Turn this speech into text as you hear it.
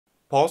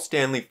Paul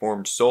Stanley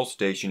formed Soul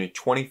Station in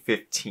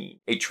 2015,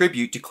 a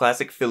tribute to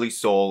classic Philly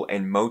soul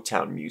and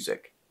Motown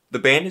music. The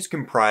band is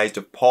comprised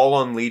of Paul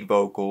on lead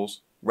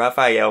vocals,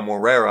 Rafael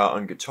Morera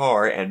on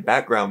guitar and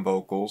background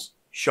vocals,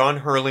 Sean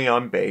Hurley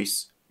on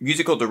bass,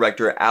 musical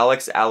director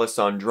Alex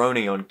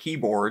Alessandroni on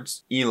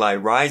keyboards, Eli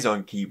Rise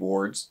on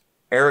keyboards,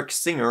 Eric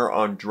Singer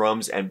on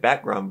drums and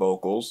background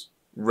vocals,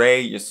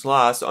 Ray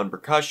Yaslas on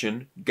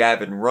percussion,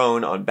 Gavin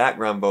Rohn on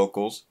background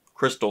vocals,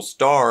 Crystal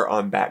Starr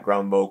on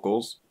background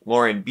vocals,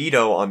 Lauren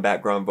Beto on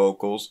background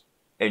vocals,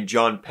 and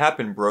John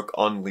Pappenbrook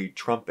on lead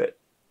trumpet.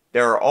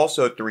 There are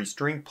also 3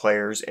 string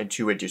players and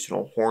 2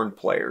 additional horn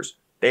players.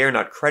 They are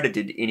not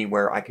credited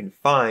anywhere I can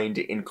find,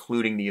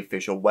 including the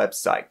official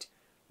website.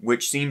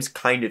 Which seems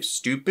kind of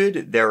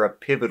stupid, they're a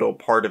pivotal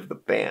part of the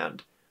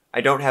band. I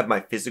don't have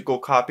my physical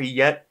copy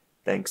yet,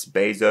 thanks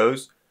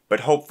Bezos,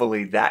 but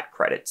hopefully that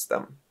credits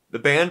them. The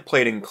band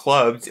played in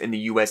clubs in the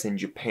US and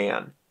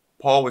Japan.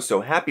 Paul was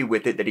so happy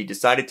with it that he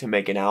decided to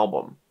make an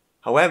album.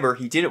 However,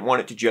 he didn't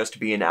want it to just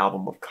be an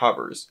album of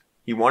covers.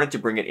 He wanted to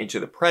bring it into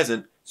the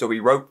present, so he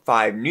wrote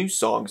 5 new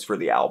songs for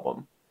the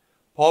album.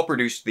 Paul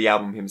produced the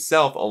album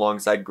himself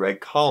alongside Greg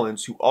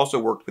Collins, who also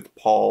worked with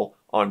Paul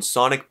on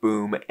Sonic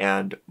Boom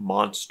and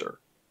Monster.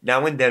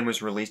 Now and Then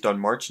was released on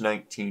March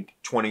 19,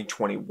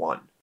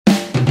 2021.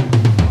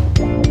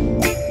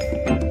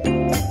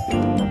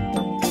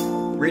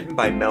 Written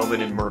by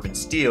Melvin and Mervyn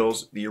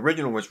Steels, the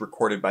original was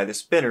recorded by the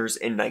Spinners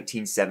in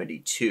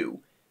 1972.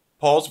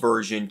 Paul's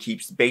version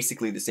keeps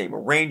basically the same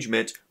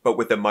arrangement, but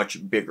with a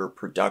much bigger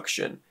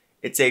production.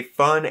 It's a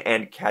fun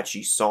and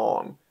catchy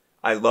song.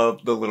 I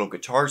love the little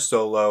guitar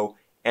solo,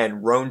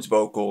 and Rohn's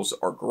vocals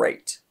are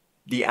great.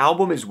 The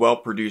album is well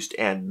produced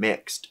and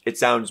mixed. It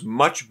sounds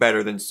much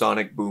better than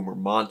Sonic Boom or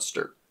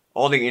Monster.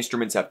 All the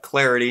instruments have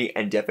clarity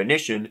and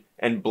definition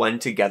and blend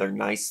together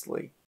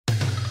nicely.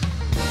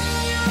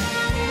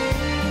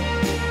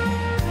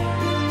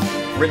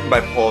 Written by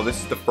Paul,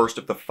 this is the first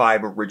of the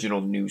 5 original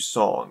new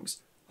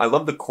songs. I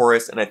love the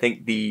chorus, and I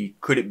think the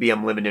Could It Be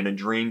I'm Living in a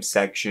Dream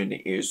section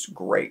is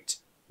great.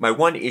 My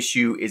one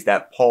issue is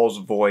that Paul's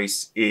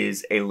voice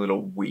is a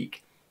little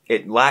weak.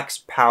 It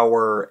lacks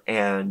power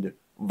and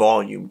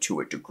volume to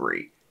a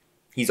degree.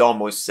 He's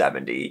almost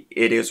 70.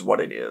 It is what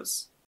it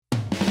is.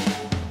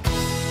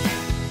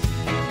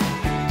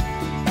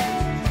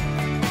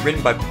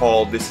 Written by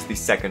Paul, this is the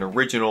 2nd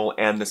original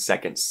and the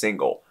 2nd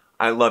single.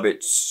 I love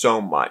it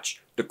so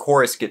much. The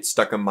chorus gets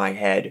stuck in my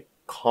head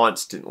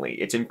constantly.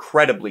 It's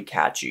incredibly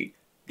catchy.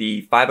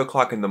 The 5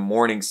 o'clock in the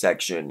morning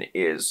section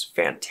is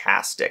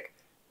fantastic.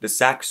 The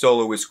sax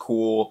solo is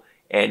cool,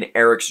 and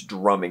Eric's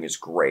drumming is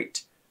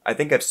great. I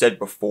think I've said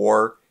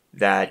before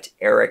that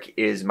Eric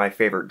is my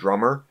favorite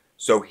drummer,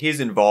 so his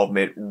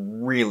involvement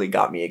really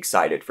got me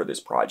excited for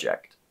this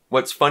project.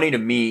 What's funny to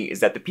me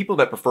is that the people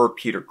that prefer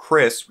Peter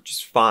Criss, which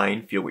is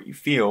fine, feel what you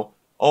feel,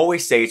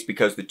 always say it's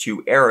because the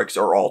 2 Erics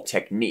are all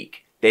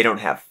technique. They don't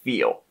have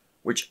feel,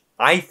 which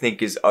I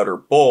think is utter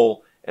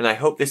bull, and I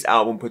hope this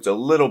album puts a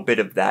little bit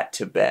of that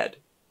to bed.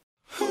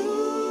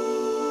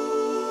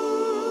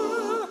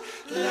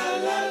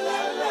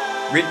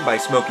 Written by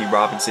Smokey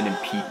Robinson and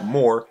Pete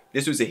Moore,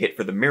 this was a hit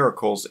for the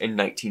Miracles in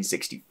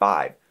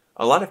 1965.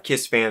 A lot of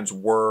Kiss fans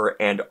were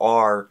and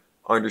are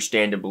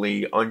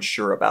understandably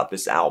unsure about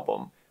this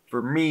album.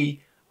 For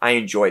me, I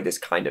enjoy this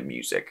kind of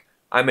music.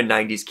 I'm a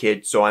 90s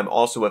kid, so I'm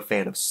also a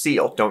fan of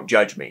Seal, don't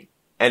judge me.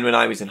 And when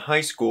I was in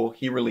high school,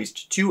 he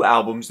released 2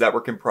 albums that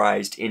were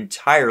comprised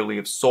entirely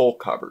of soul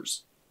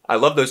covers. I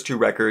love those 2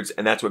 records,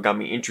 and that's what got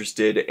me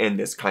interested in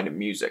this kind of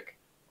music.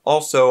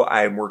 Also,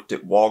 I worked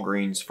at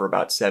Walgreens for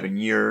about 7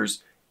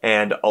 years,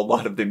 and a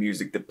lot of the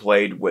music that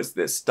played was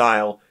this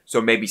style,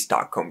 so maybe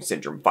Stockholm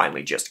Syndrome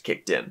finally just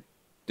kicked in.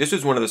 This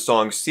was one of the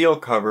songs Seal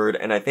covered,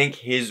 and I think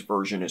his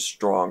version is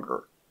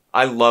stronger.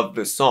 I love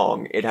this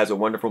song. It has a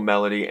wonderful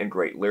melody and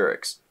great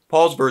lyrics.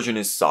 Paul's version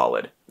is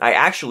solid. I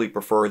actually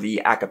prefer the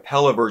a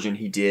cappella version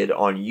he did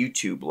on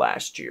YouTube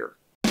last year.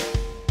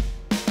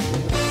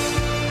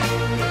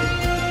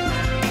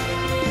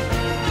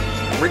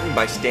 Written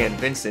by Stan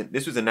Vincent,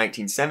 this was a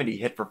 1970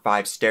 hit for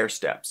 5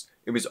 Stairsteps.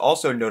 It was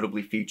also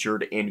notably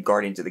featured in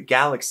Guardians of the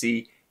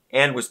Galaxy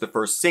and was the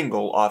first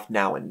single off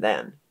Now and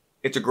Then.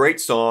 It's a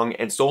great song,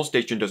 and Soul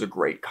Station does a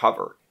great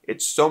cover.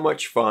 It's so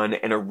much fun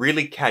and a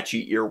really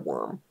catchy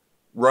earworm.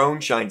 Rohn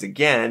shines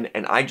again,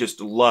 and I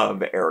just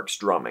love Eric's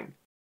drumming.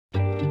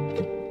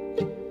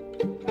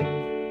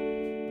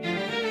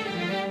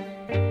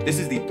 This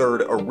is the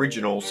 3rd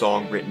original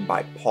song written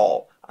by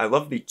Paul. I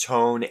love the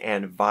tone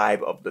and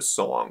vibe of the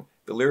song.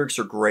 The lyrics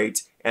are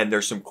great, and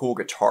there's some cool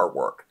guitar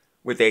work.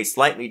 With a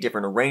slightly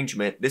different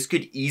arrangement, this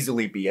could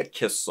easily be a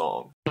Kiss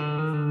song.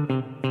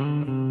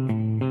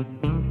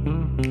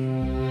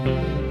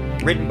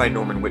 Written by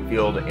Norman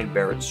Whitfield and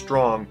Barrett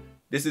Strong,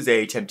 this is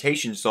a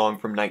Temptation song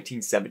from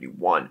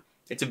 1971.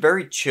 It's a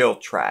very chill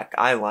track.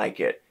 I like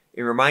it.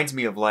 It reminds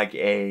me of like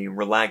a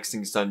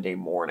relaxing Sunday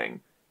morning.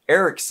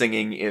 Eric's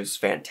singing is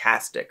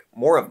fantastic.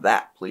 More of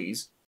that,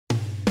 please.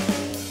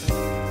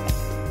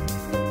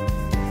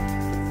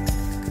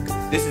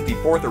 This is the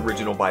fourth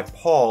original by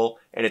Paul,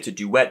 and it's a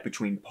duet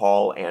between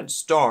Paul and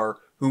Starr,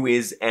 who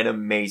is an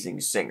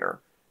amazing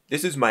singer.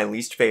 This is my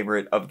least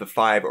favorite of the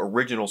 5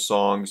 original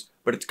songs,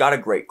 but it's got a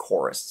great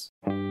chorus.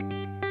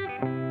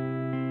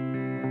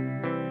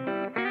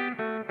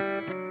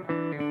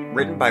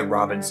 Written by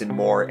Robinson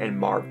Moore and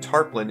Marv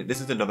Tarplin, this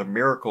is another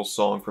Miracle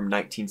song from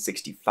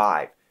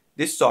 1965.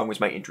 This song was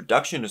my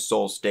introduction to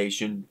Soul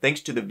Station,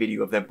 thanks to the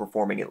video of them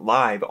performing it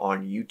live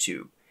on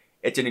YouTube.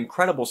 It's an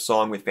incredible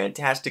song with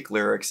fantastic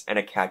lyrics and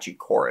a catchy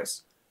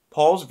chorus.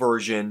 Paul's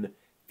version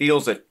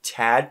feels a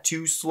tad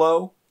too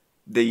slow.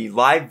 The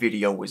live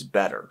video was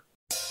better.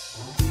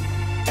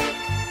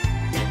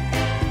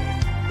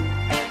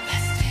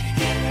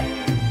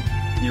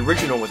 The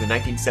original was a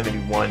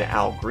 1971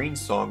 Al Green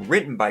song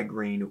written by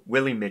Green,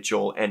 Willie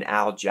Mitchell, and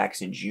Al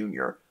Jackson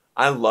Jr.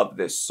 I love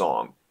this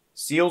song.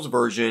 Seal's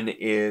version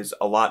is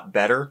a lot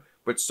better,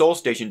 but Soul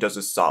Station does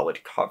a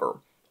solid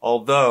cover.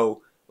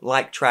 Although,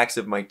 like Tracks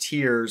of My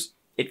Tears,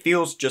 it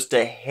feels just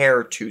a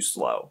hair too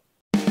slow.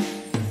 The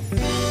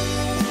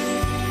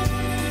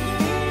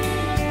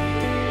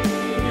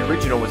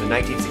original was a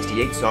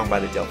 1968 song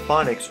by the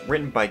Delphonics,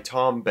 written by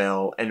Tom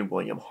Bell and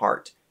William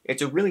Hart.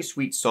 It's a really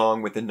sweet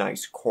song with a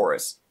nice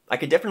chorus. I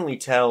can definitely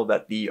tell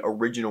that the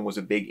original was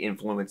a big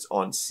influence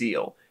on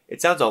Seal.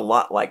 It sounds a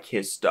lot like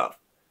his stuff.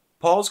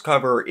 Paul's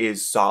cover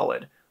is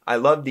solid. I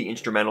love the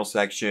instrumental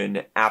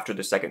section after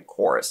the second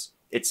chorus.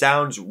 It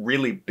sounds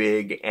really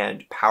big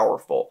and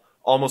powerful,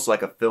 almost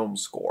like a film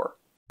score.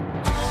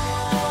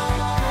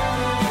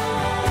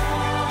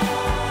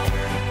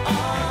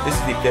 This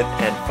is the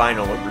 5th and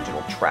final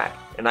original track,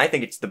 and I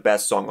think it's the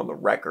best song on the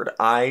record.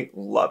 I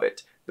love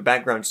it. The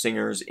background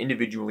singers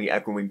individually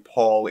echoing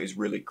Paul is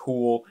really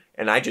cool,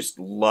 and I just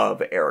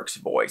love Eric's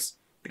voice.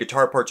 The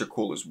guitar parts are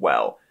cool as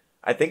well.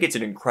 I think it's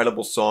an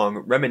incredible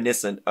song,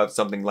 reminiscent of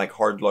something like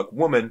Hard Luck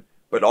Woman,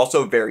 but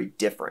also very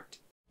different.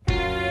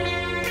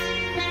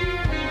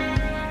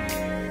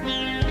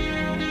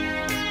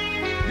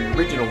 The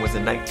original was a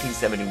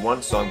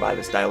 1971 song by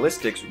the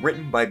Stylistics,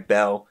 written by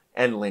Bell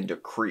and Linda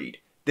Creed.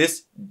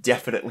 This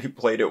definitely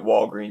played at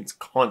Walgreens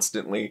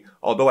constantly,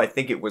 although I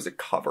think it was a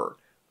cover.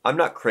 I'm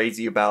not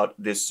crazy about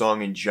this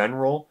song in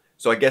general,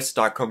 so I guess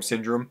Stockholm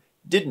Syndrome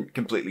didn't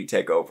completely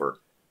take over.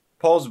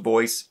 Paul's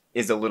voice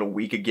is a little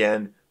weak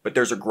again, but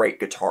there's a great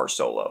guitar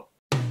solo.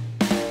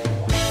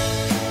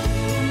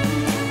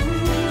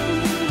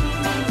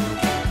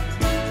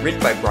 Written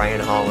by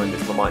Brian Holland,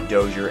 Lamont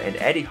Dozier, and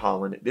Eddie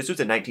Holland, this was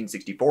a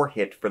 1964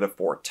 hit for the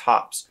Four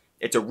Tops.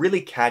 It's a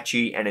really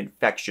catchy and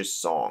infectious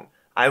song.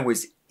 I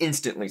was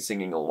instantly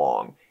singing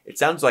along. It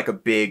sounds like a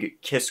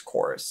big Kiss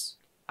chorus.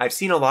 I've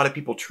seen a lot of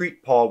people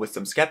treat Paul with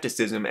some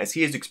skepticism as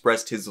he has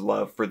expressed his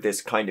love for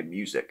this kind of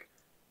music.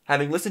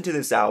 Having listened to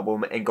this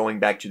album and going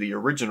back to the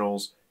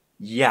originals,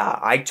 yeah,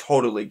 I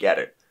totally get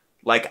it.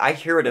 Like, I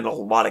hear it in a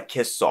lot of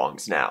Kiss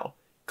songs now.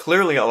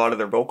 Clearly, a lot of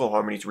their vocal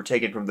harmonies were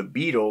taken from the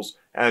Beatles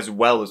as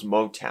well as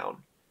Motown.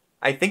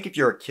 I think if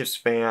you're a Kiss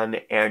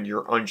fan and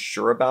you're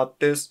unsure about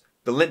this,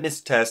 the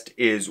litmus test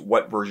is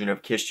what version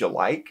of Kiss you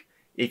like.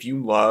 If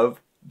you love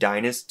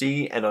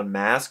Dynasty and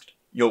Unmasked,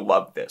 you'll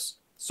love this.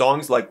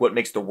 Songs like What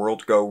Makes the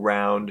World Go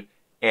Round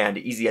and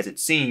Easy As It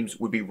Seems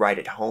would be right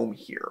at home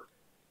here.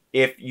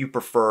 If you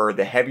prefer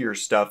the heavier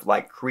stuff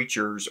like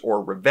Creatures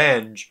or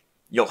Revenge,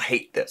 you'll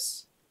hate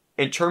this.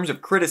 In terms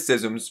of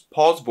criticisms,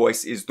 Paul's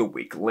voice is the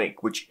weak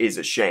link, which is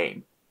a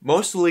shame.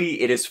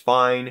 Mostly it is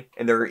fine,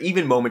 and there are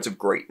even moments of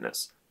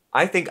greatness.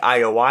 I think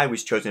IOI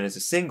was chosen as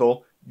a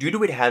single due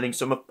to it having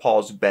some of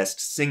Paul's best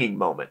singing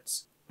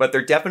moments. But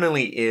there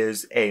definitely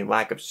is a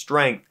lack of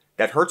strength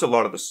that hurts a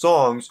lot of the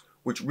songs,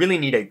 which really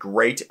need a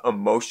great,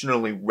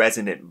 emotionally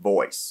resonant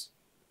voice.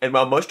 And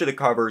while most of the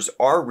covers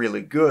are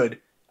really good,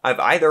 I've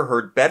either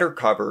heard better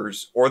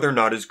covers or they're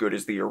not as good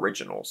as the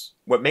originals.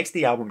 What makes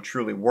the album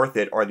truly worth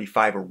it are the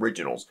 5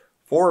 originals,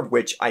 4 of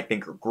which I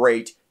think are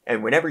great,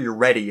 and Whenever You're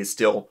Ready is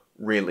still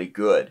really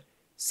good.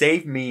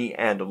 Save Me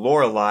and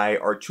Lorelei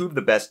are 2 of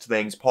the best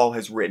things Paul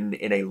has written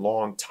in a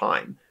long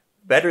time.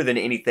 Better than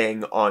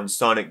anything on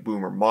Sonic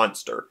Boom or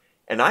Monster.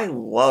 And I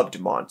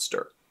loved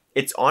Monster.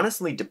 It's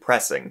honestly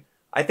depressing.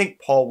 I think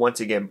Paul once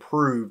again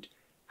proved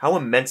how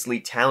immensely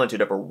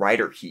talented of a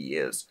writer he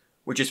is,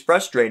 which is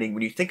frustrating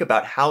when you think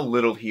about how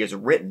little he has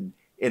written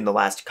in the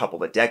last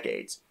couple of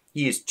decades.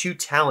 He is too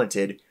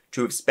talented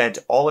to have spent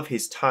all of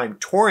his time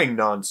touring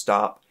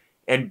nonstop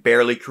and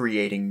barely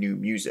creating new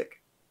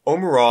music.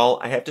 Overall,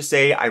 I have to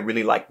say I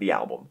really like the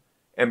album.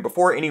 And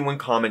before anyone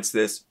comments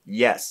this,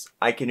 yes,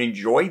 I can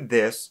enjoy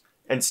this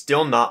and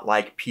still not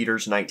like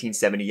Peter's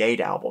 1978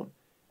 album.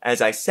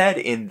 As I said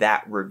in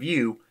that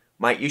review,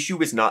 my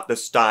issue is not the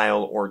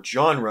style or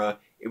genre,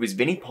 it was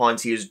Vinnie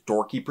Poncia's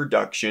dorky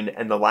production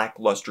and the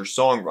lackluster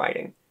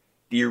songwriting.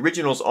 The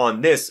originals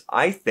on this,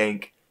 I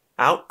think,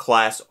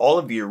 outclass all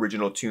of the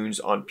original tunes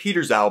on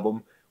Peter's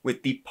album,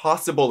 with the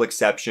possible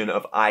exception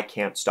of I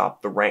Can't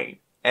Stop the Rain.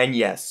 And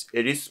yes,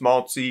 it is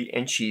schmaltzy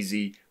and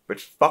cheesy,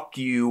 but fuck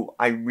you,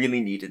 I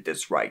really needed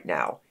this right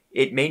now.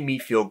 It made me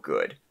feel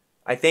good.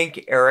 I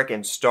think Eric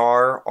and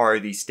Starr are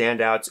the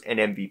standouts and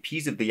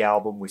MVPs of the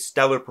album with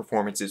stellar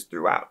performances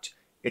throughout.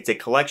 It's a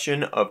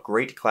collection of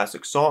great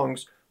classic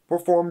songs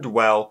performed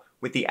well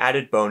with the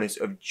added bonus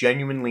of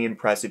genuinely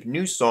impressive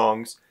new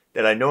songs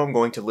that I know I'm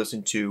going to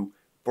listen to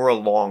for a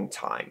long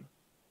time.